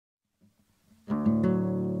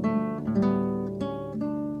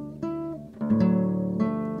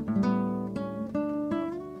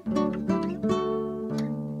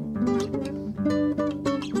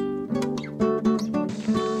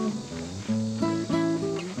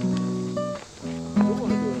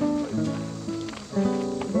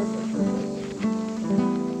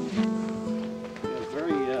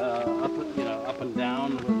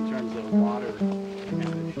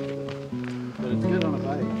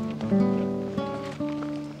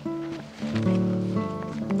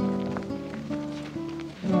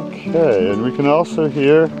Okay, and we can also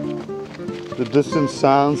hear the distant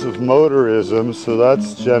sounds of motorism, so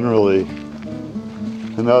that's generally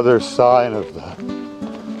another sign of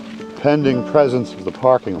the pending presence of the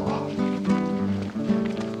parking lot.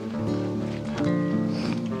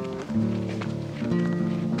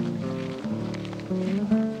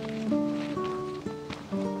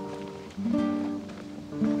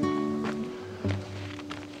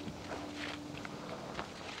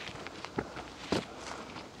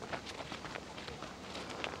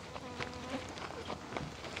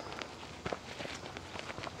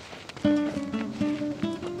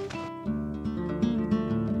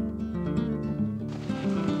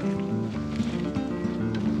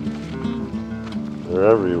 They're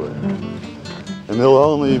everywhere. And they'll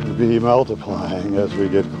only be multiplying as we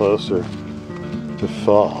get closer to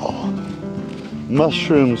fall.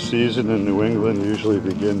 Mushroom season in New England usually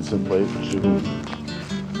begins in late June.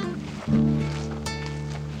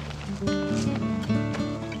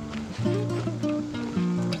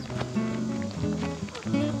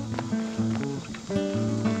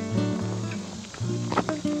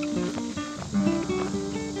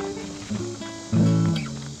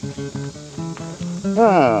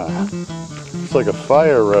 Ah, it's like a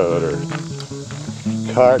fire road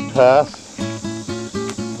or cart path.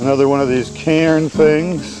 Another one of these cairn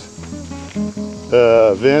things.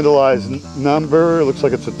 Vandalized number. It looks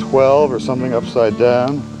like it's a 12 or something upside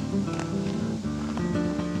down.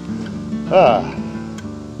 Ah,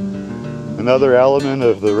 another element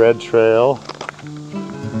of the red trail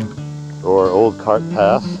or old cart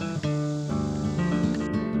path.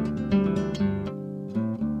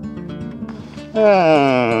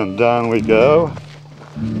 And down we go.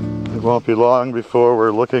 It won't be long before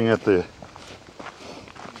we're looking at the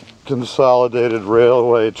Consolidated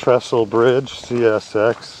Railway Trestle Bridge,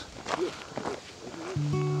 CSX.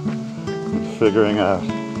 Figuring out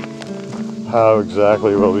how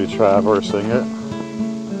exactly we'll be traversing it.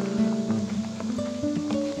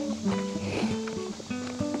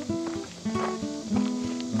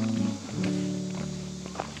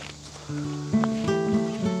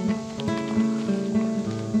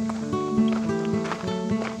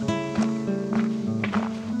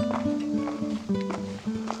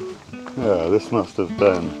 Yeah, this must have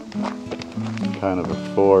been kind of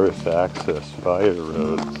a forest access fire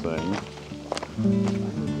road thing.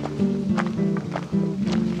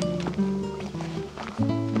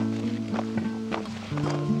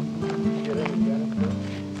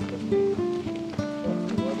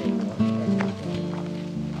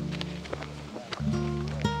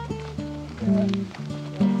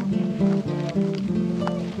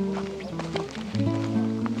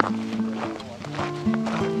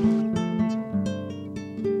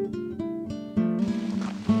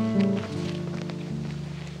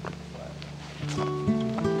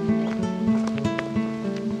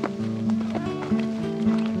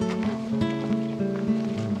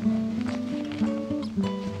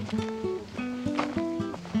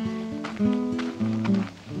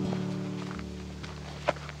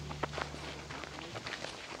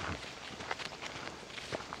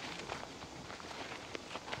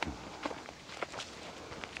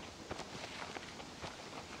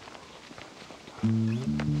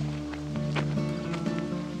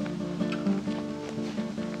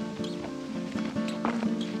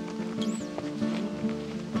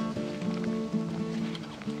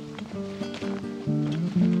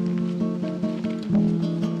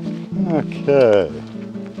 Okay,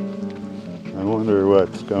 I wonder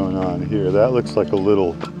what's going on here. That looks like a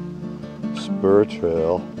little spur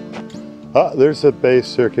trail. Ah, there's a base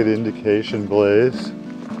circuit indication blaze.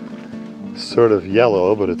 Sort of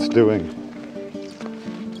yellow, but it's doing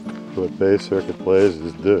what base circuit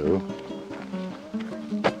blazes do.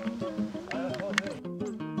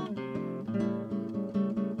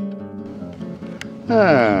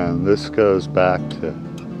 And this goes back to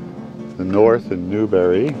the north in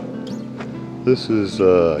Newbury. This is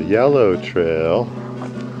a yellow trail,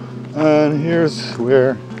 and here's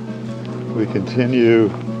where we continue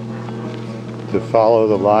to follow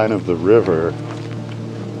the line of the river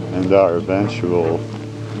and our eventual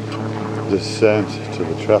descent to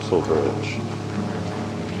the Trestle Bridge.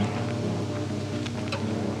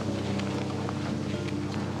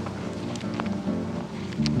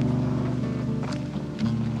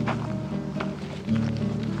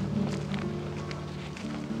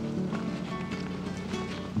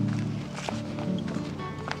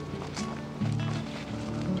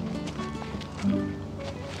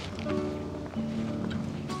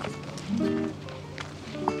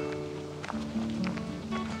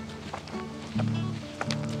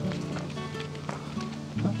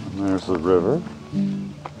 There's the river.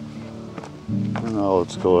 in all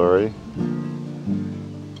its glory.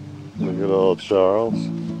 Look at old Charles.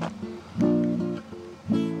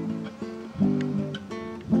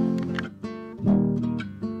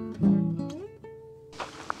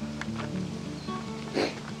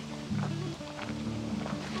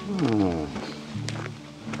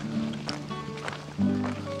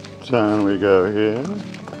 Down we go here.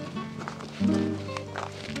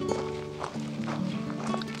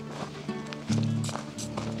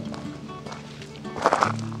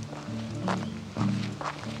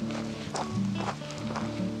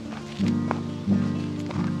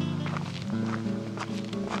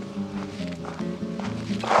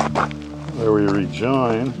 Where we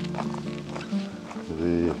rejoin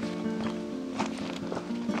the,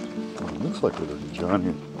 well, it looks like we're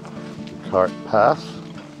rejoining the cart path,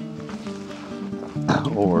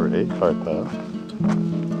 or a cart path.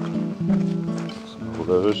 Some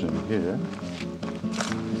erosion here.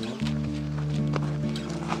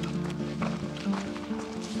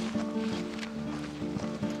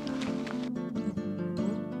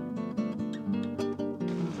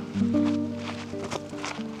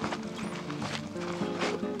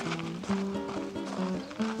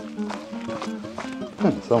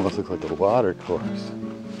 This almost looks like a water course.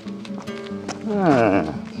 And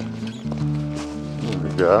there we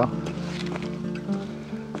go.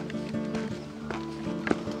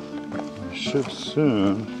 We should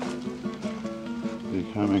soon be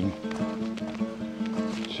coming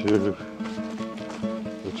to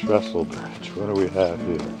the trestle bridge. What do we have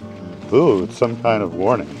here? Ooh, it's some kind of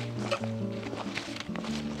warning.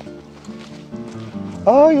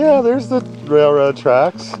 Oh yeah, there's the railroad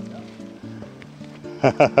tracks.